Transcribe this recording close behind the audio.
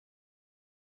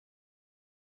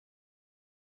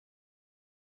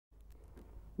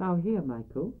Now here,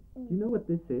 Michael, do you know what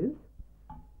this is?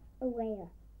 A weigher.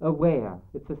 A weigher.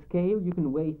 It's a scale you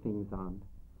can weigh things on.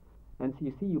 And so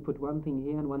you see, you put one thing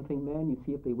here and one thing there, and you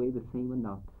see if they weigh the same or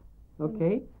not.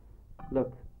 Okay?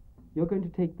 Look, you're going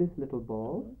to take this little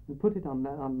ball and put it on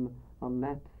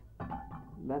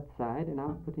that side, and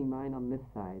I'm putting mine on this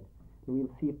side. And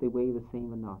we'll see if they weigh the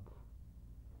same or not.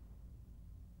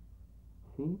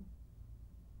 See?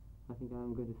 I think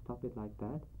I'm going to stop it like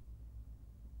that.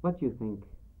 What do you think?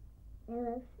 They're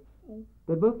both the same.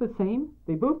 They're both the same?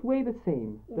 They both weigh the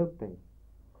same, Yeah. don't they?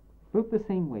 Both the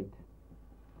same weight.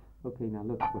 Okay, now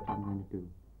look what I'm going to do.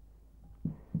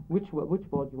 Which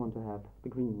ball do you want to have? The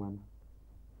green one.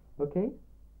 Okay?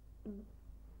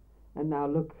 And now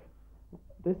look,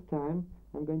 this time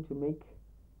I'm going to make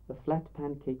a flat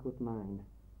pancake with mine.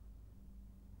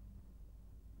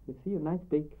 You see, a nice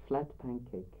big flat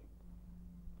pancake.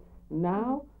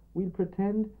 Now we'll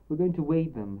pretend we're going to weigh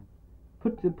them.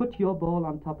 Put your ball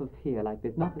on top of here, like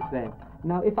this, not there.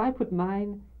 Now, if I put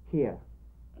mine here,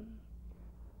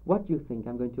 what do you think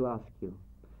I'm going to ask you?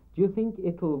 Do you think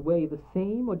it'll weigh the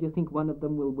same, or do you think one of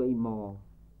them will weigh more?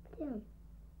 Yeah.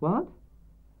 What?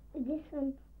 This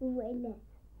one will weigh less.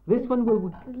 This one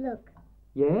will... Look.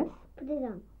 Yes? Put it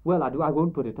on. Well, I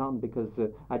won't put it on because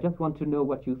I just want to know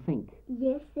what you think.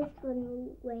 Yes, this one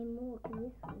will weigh more than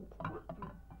this one.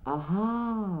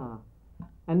 Aha!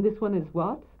 And this one is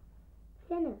what?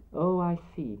 Thinner. Oh, I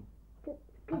see.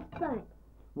 Good try.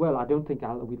 Well, I don't think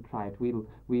we'll try it. We'll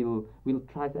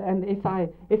try it. And if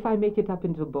I make it up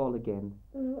into a ball again?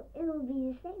 It'll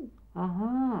be the same.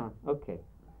 Aha! Okay.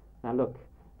 Now look,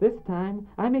 this time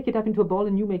I make it up into a ball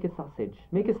and you make a sausage.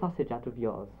 Make a sausage out of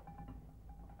yours.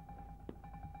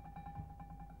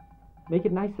 Make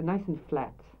it nice and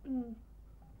flat.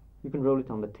 You can roll it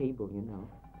on the table, you know.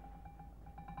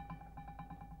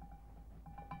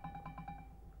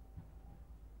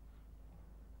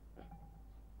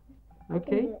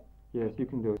 Okay? Yes, you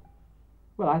can do it.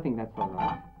 Well, I think that's all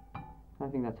right. I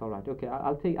think that's all right. Okay,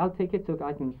 I'll take it so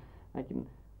I can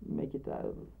make it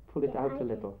pull it out a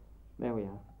little. There we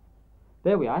are.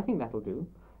 There we are. I think that'll do.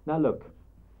 Now look.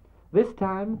 This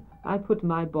time I put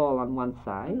my ball on one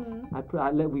side.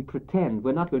 We pretend.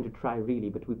 We're not going to try really,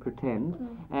 but we pretend.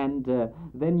 And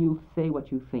then you say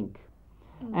what you think.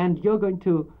 And you're going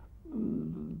to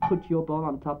put your ball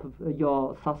on top of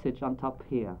your sausage on top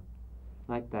here.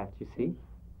 Like that, you see?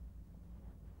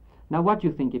 Now what do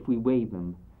you think if we weigh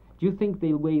them? Do you think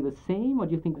they'll weigh the same, or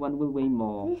do you think one will weigh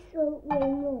more? This will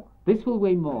weigh more. This will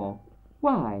weigh more.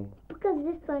 Why? Because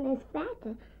this one is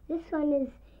fatter. This one is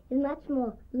much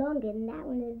more longer, and that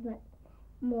one is much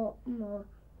more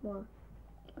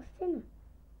thinner.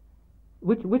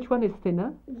 Which one is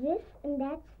thinner? This, and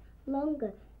that's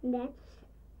longer, and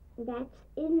that's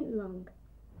in long.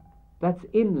 That's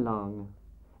in long.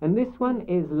 And this one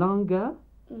is longer.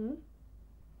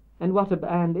 And what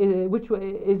about, and which one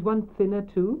is one thinner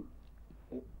too?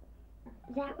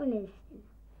 That one is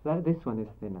thinner. This one is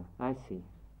thinner. I see.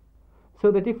 So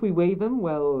that if we weigh them,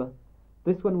 well,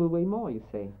 this one will weigh more, you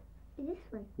say? This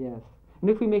one. Yes. And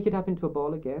if we make it up into a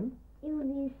ball again? It will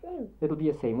be the same. It'll be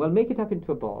the same. Well, make it up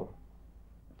into a ball.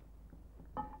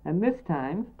 And this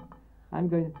time,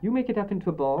 you make it up into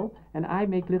a ball, and I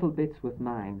make little bits with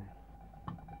mine.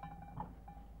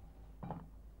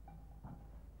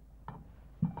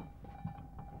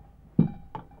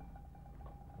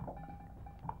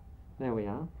 There we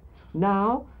are.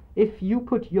 Now, if you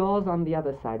put yours on the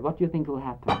other side, what do you think will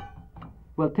happen?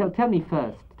 Well, tell me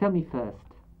first. Tell me first.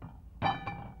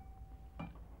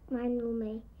 Mine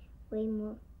will weigh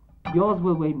more. Yours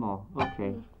will weigh more.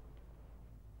 Okay.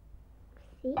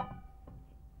 See?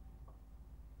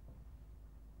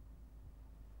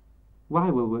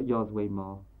 Why will yours weigh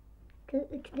more? Because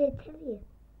they're heavier.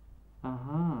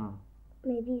 Aha.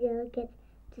 Maybe they'll get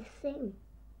the same.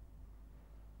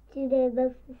 So they're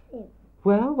both the same.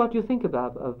 Well, what do you think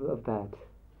about of that?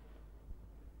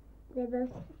 They're both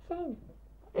the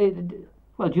same.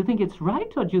 Well, do you think it's right,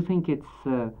 or do you think it's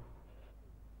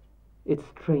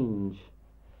strange?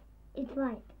 It's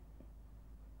right.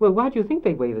 Well, why do you think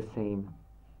they weigh the same?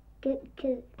 Because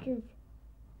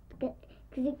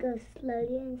it goes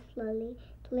slowly and slowly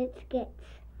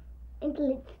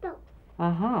until it stops.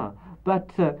 Aha.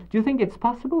 But do you think it's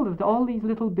possible that all these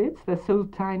little bits, they're so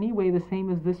tiny, weigh the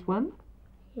same as this one?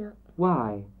 Yeah.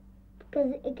 Why?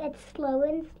 Because it gets slower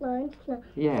and slower and slower.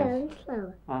 Yes. Slower and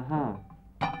slower. Aha.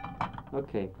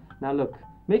 Okay. Now look,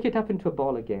 make it up into a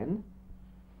ball again.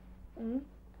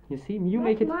 You see,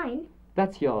 make it. That's mine.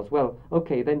 That's yours. Well,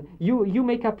 okay, then you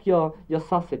make up your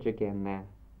sausage again there.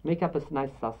 Make up a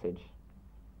nice sausage.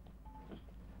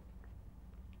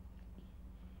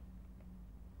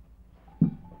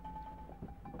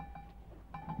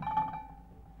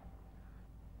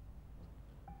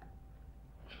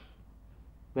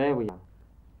 There we are.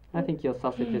 I think your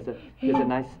sausage is a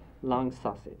nice long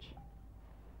sausage.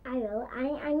 I will.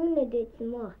 I'm gonna do it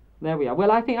some more. There we are. Well,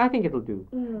 I think it'll do.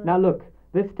 Now look,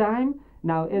 this time.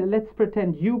 Now let's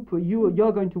pretend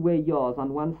you're going to weigh yours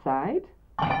on one side.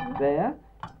 There,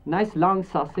 nice long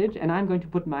sausage, and I'm going to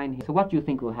put mine here. So what do you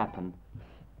think will happen?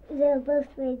 They'll both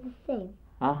weigh the same.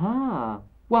 Aha.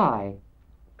 Why?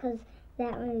 Because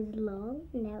that one is long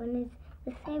and that one is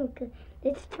the same. Cause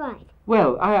let's try it.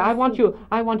 Well, I want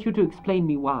you to explain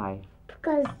me why.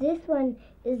 Because this one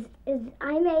is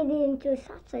I made it into a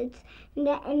sausage,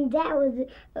 and that was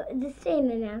the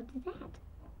same amount as that.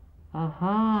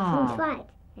 Aha. So try it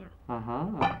now.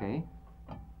 Aha. Okay.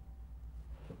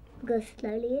 Go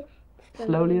slowly.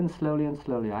 Slowly and slowly and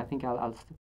slowly. I think I'll